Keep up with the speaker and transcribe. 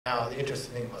Now, the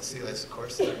interesting thing about sea lice, of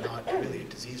course, is they're not really a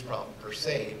disease problem per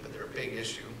se, but they're a big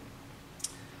issue.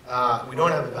 We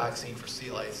don't have a vaccine for sea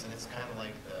lice, and it's kind of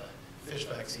like the fish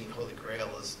vaccine holy grail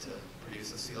is to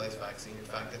produce a sea lice vaccine. In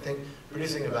fact, I think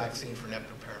producing a vaccine for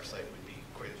parasite would be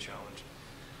quite a challenge.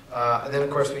 And then, of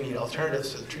course, we need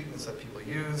alternatives to the treatments that people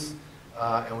use,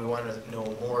 and we want to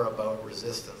know more about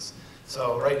resistance.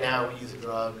 So right now, we use a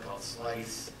drug called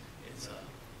SLICE.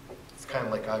 It's kind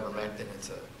of like ivermectin.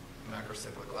 It's a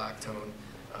macrocyclic lactone.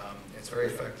 It's very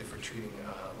effective for treating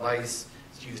lice.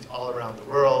 It's used all around the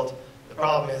world. The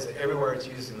problem is that everywhere it's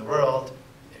used in the world,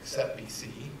 except BC,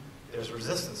 there's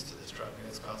resistance to this drug, and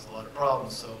it's caused a lot of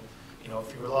problems. So,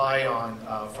 if you rely on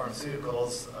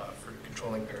pharmaceuticals for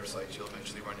controlling parasites, you'll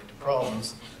eventually run into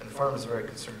problems, and the farmers are very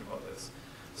concerned about this.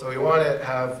 So we want to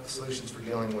have solutions for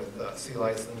dealing with sea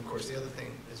lice, and of course the other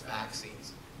thing is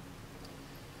vaccines.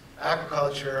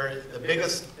 Aquaculture, the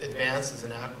biggest advances in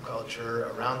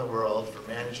aquaculture around the world for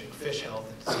managing fish health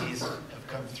and disease have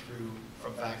come through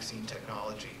from vaccine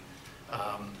technology.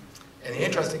 And the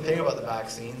interesting thing about the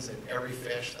vaccines, that every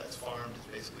fish that's farmed is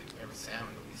basically, every salmon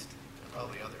at least, and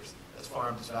probably others, that's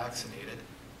farmed is vaccinated.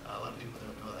 A lot of people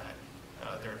don't know that.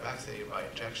 They're vaccinated by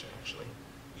injection, actually.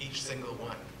 Each single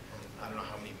one. And I don't know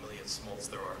how many million smolts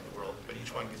there are in the world, but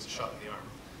each one gets a shot in the arm.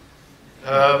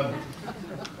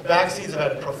 Vaccines have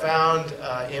had a profound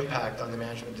impact on the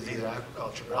management of disease in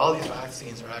aquaculture, but all these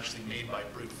vaccines are actually made by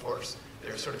brute force.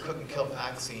 They're sort of cook and kill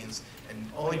vaccines, and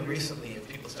only recently have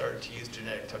people started to use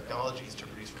genetic technologies to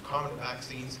produce recombinant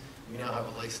vaccines. We now have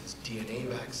a licensed DNA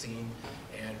vaccine,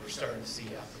 and we're starting to see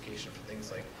application for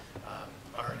things like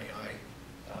RNAi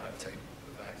type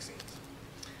of vaccines.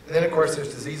 And then, of course,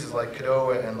 there's diseases like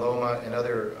Cadoa and Loma and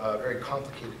other very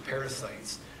complicated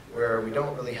parasites where we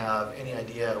don't really have any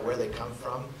idea where they come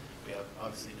from. We have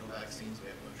obviously no vaccines, we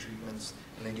have no treatments,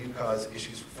 and they do cause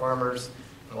issues for farmers.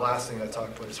 And the last thing I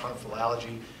talked about is harmful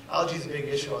algae. Algae is a big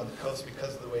issue on the coast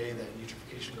because of the way that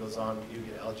eutrophication goes on. We do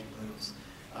get algae blooms.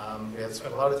 We have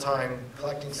spent a lot of time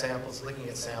collecting samples, looking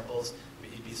at samples, but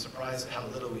you'd be surprised at how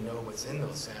little we know what's in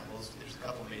those samples. There's a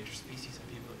couple of major species that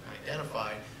people can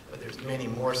identify, but there's many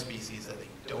more species that they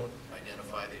don't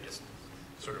identify. They just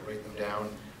sort of write them down,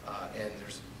 and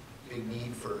there's big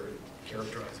need for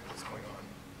characterizing what's going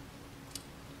on.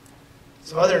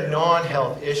 Some other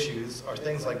non-health issues are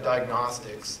things like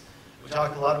diagnostics. We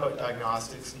talked a lot about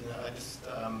diagnostics, and I just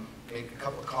make a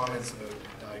couple of comments about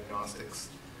diagnostics.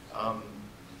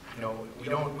 We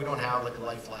don't have like a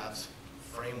Life Labs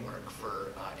framework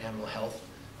for animal health.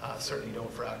 Certainly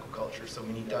don't for aquaculture. So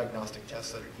we need diagnostic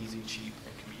tests that are easy, cheap,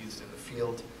 and can be used in the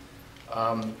field.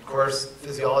 Of course,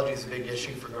 physiology is a big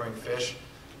issue for growing fish.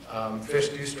 Fish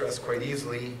do stress quite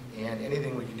easily, and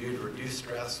anything we can do to reduce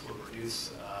stress will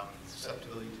reduce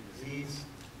susceptibility to disease,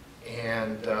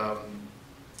 and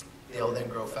they'll then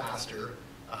grow faster,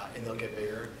 and they'll get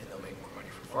bigger, and they'll make more money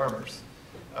for farmers.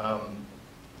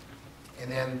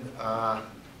 And then I'm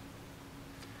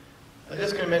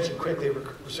just going to mention quickly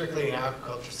recirculating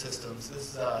aquaculture systems.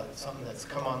 This is something that's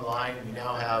come online. We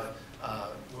now have,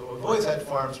 we've always had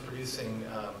farms producing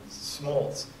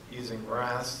smolts using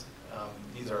grass.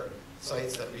 These are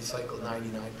sites that recycle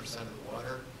 99% of the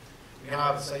water. We now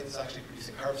have a site that's actually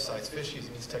producing herbicides, fish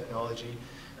using this technology.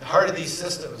 The heart of these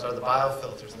systems are the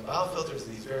biofilters. And the biofilters are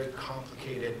these very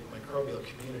complicated microbial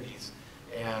communities.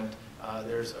 And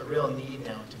there's a real need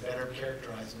now to better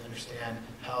characterize and understand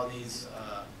how these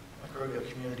microbial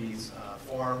communities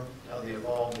form, how they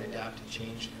evolve and adapt and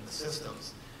change in the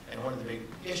systems. And one of the big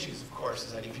issues, of course,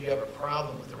 is that if you have a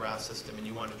problem with the RAS system and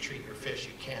you want to treat your fish,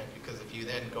 you can't, because if you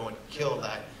then go and kill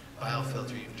that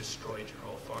biofilter, you've destroyed your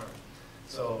whole farm.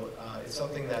 So it's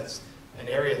something that's an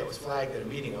area that was flagged at a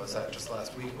meeting I was at just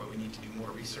last week, where we need to do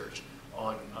more research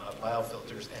on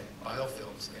biofilters and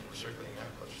biofilms in recirculating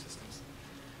aquaculture systems.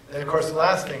 And then, of course, the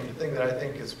last thing, the thing that I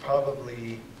think is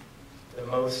probably the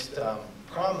most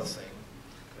promising,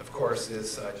 of course,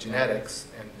 is genetics,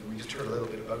 and we just heard a little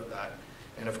bit about that.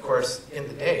 And of course, in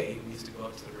the day, we used to go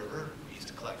out to the river, we used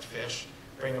to collect fish,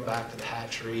 bring them back to the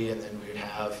hatchery, and then we would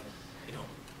have,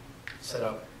 set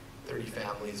up 30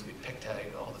 families, we'd pick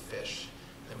tag all the fish,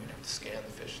 then we'd have to scan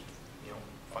the fish,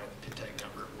 find the pit tag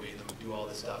number, weigh them, do all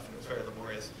this stuff, and it was very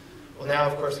laborious. Well, now,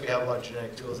 of course, we have a lot of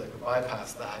genetic tools that can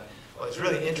bypass that. What's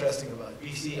really interesting about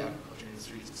BC aquaculture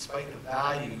industry is, despite the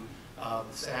value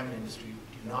of the salmon industry,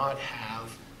 we do not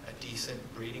have a decent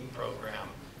breeding program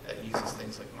that uses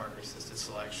things like marker-assisted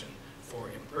selection for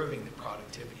improving the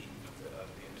productivity of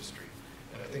the industry.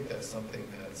 And I think that's something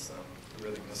that's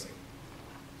really missing.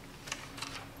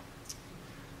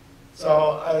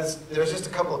 So there's just a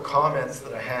couple of comments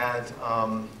that I had,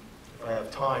 if I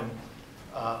have time.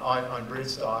 on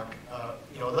broodstock.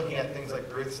 Looking at things like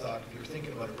broodstock, if you're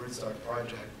thinking about a broodstock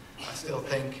project, I still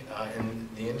think, and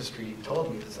the industry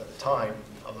told me this at the time,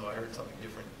 although I heard something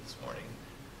different this morning,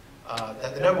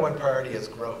 that the #1 priority is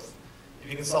growth. If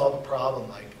you can solve a problem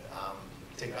like,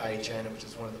 take IHN, which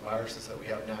is one of the viruses that we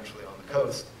have naturally on the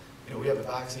coast, we have a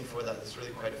vaccine for that that's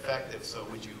really quite effective. So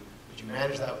would you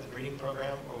manage that with a breeding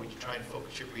program, or would you try and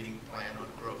focus your breeding plan on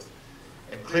growth?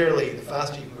 And clearly, the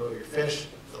faster you can grow your fish,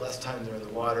 the less time they're in the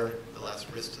water, the less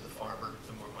risk to the farmer,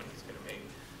 the more money he's going to make.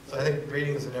 So I think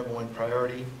breeding is the #1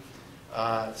 priority.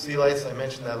 Sea lice, I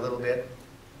mentioned that a little bit.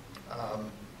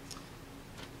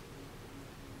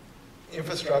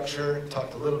 Infrastructure,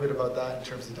 talked a little bit about that in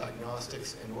terms of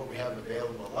diagnostics and what we have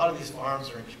available. A lot of these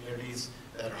farms are in communities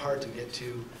that are hard to get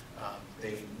to.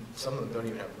 Some of them don't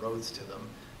even have roads to them.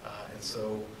 And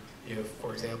so,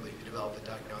 for example, if you develop a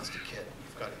diagnostic kit,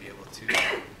 you've got to be able to,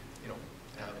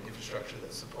 have an infrastructure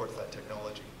that supports that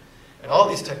technology. And all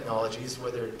these technologies,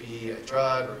 whether it be a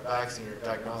drug or a vaccine or a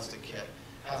diagnostic kit,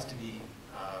 has to be,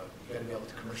 you've got to be able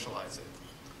to commercialize it.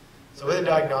 So with the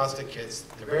diagnostic kits,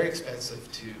 they're very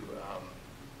expensive to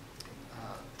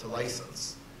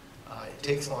license. It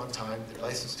takes a long time. They're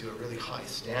licensed to a really high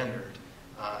standard,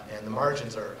 and the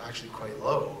margins are actually quite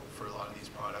low for a lot of these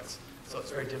products. So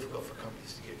it's very difficult for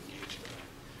companies to get engaged in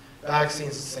that.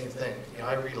 Vaccines, the same thing.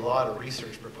 I read a lot of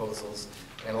research proposals,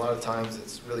 and a lot of times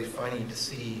it's really funny to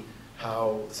see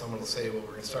how someone will say, well, we're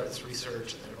going to start this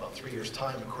research, and then in about 3 years'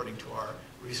 time, according to our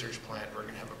research plan, we're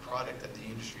going to have a product that the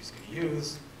industry is going to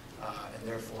use, and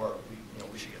therefore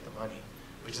we should get the money,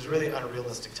 which is really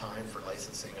unrealistic time for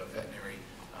licensing a veterinary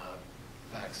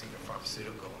vaccine or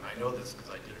pharmaceutical. And I know this because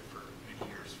I did it for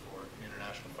many years for an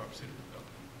international pharmaceutical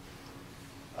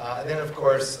company. And then, of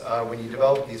course, when you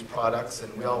develop these products,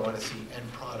 and we all want to see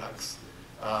end products,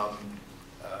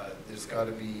 there's got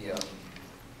to be,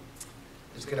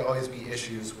 there's going to always be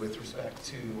issues with respect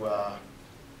to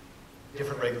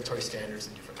different regulatory standards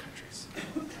in different countries.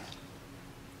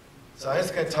 So I'm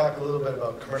just going to talk a little bit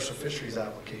about commercial fisheries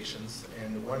applications,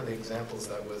 and one of the examples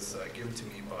that was given to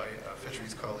me by a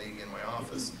fisheries colleague in my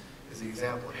office is the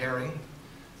example of herring.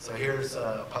 So here's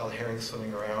a pile of herring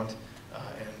swimming around,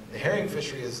 and the herring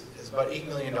fishery is about $8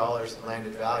 million in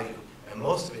landed value, and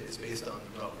most of it is based on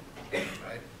the roe,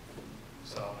 right?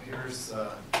 So here's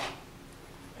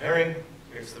herring,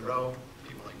 here's the roe.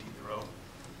 People like to eat the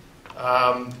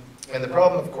roe. And the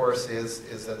problem, of course,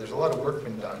 is that there's a lot of work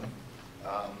been done.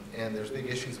 And there's big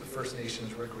issues with First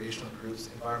Nations, recreational groups,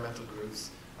 environmental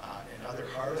groups, and other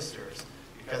harvesters,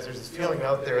 because there's this feeling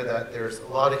out there that there's a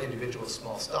lot of individual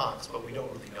small stocks, but we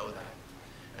don't really know that.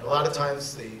 And a lot of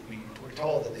times we're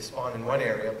told that they spawn in one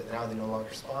area, but now they no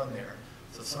longer spawn there.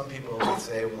 So some people would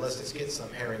say, well, let's just get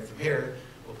some herring from here,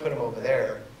 we'll put them over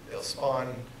there, they'll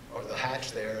spawn, or they'll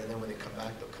hatch there, and then when they come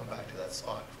back, they'll come back to that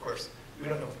spot. Of course, we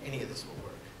don't know if any of this will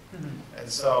work. And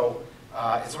so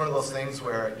it's one of those things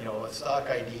where, a stock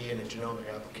ID and a genomic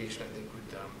application, I think, would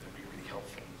be really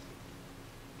helpful.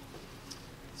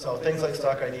 So things like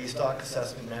stock ID, stock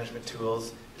assessment management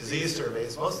tools, disease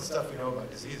surveys. Most of the stuff we know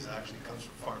about disease actually comes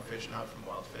from farm fish, not from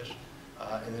wild fish.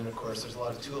 And then, of course, there's a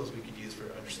lot of tools we could use for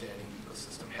understanding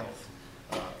ecosystem health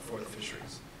for the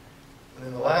fisheries. And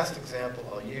then the last example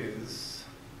I'll use,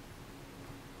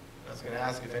 I was going to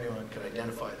ask if anyone could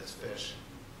identify this fish,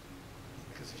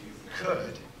 because if you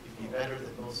could, be better than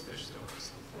most fish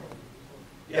stores.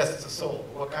 Yes, it's a sole.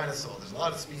 What kind of sole? There's a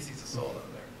lot of species of sole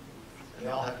out there, and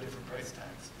they all have different price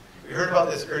tags. We heard about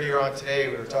this earlier on today.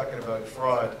 We were talking about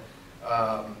fraud,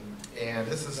 and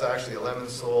this is actually a lemon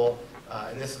sole,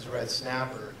 and this is red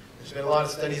snapper. There's been a lot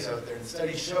of studies out there, and the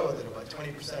studies show that about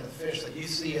 20% of the fish that you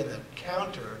see in the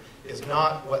counter is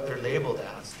not what they're labeled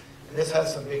as, and this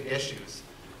has some big issues.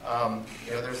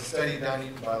 There's a study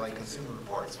done by Consumer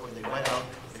Reports where they went out,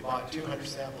 they bought 200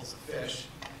 samples of fish,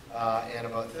 and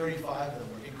about 35 of them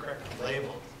were incorrectly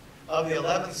labeled. Of the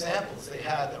 11 samples they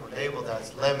had that were labeled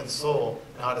as lemon sole,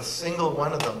 not a single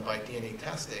one of them by DNA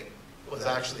testing was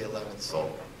actually a lemon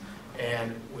sole.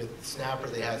 And with snapper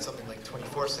they had something like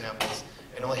 24 samples,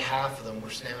 and only half of them were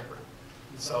snapper.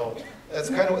 So that's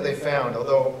kind of what they found,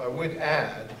 although I would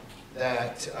add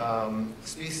that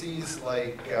species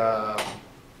like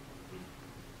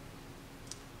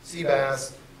sea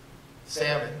bass,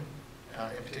 salmon,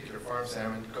 in particular farm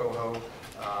salmon, coho,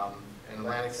 and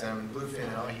Atlantic salmon, bluefin,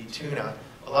 and ahi tuna,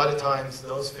 a lot of times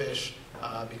those fish,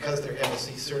 because they're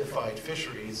MSC certified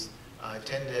fisheries,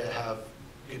 tend to have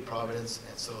good provenance,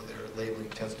 and so their labeling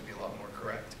tends to be a lot more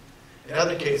correct. In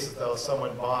other cases, though,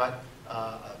 someone bought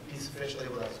a piece of fish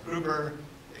labeled as grouper,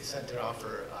 they sent it off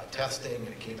for testing, and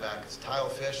it came back as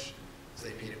tilefish, so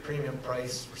they paid a premium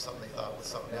price for something they thought was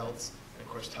something else, And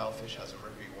of course, tilefish has a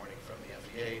mercury warning from the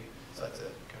FDA, so that's a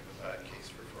kind of a bad case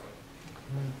for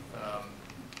fraud.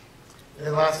 And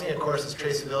then last thing, of course, is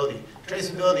traceability.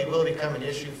 Traceability will become an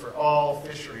issue for all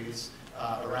fisheries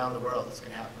around the world. It's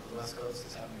going to happen on the West Coast,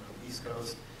 it's happening on the East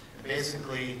Coast. And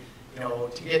basically,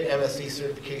 to get MSC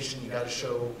certification, you got to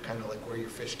show kind of like where your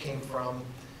fish came from.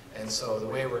 And so the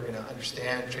way we're going to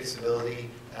understand traceability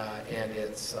and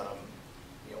its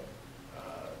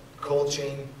cold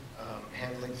chain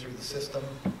handling through the system,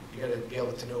 you got to be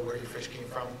able to know where your fish came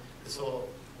from.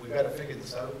 We've got to figure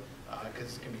this out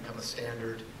because it can become a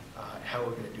standard. How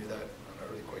we're going to do that, I'm not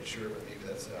really quite sure, but maybe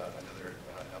that's another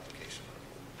application.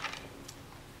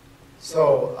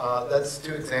 So that's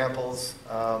two examples.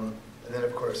 And then,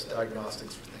 of course,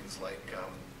 diagnostics for things like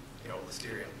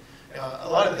listeria. A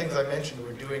lot of the things I mentioned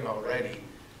we're doing already.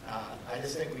 I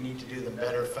just think we need to do them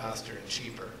better, faster, and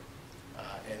cheaper.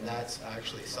 And that's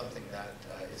actually something that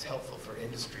is helpful for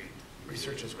industry.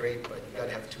 Research is great, but you've got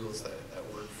to have tools that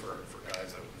work for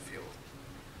guys out in the field.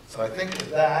 So I think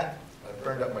with that, I've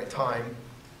burned up my time,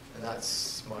 and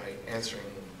that's my answering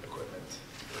equipment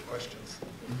for questions.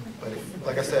 But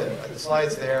like I said, the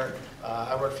slides there.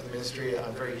 I work for the ministry.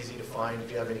 I'm very easy to find.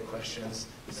 If you have any questions,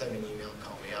 send me an email,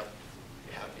 call me up.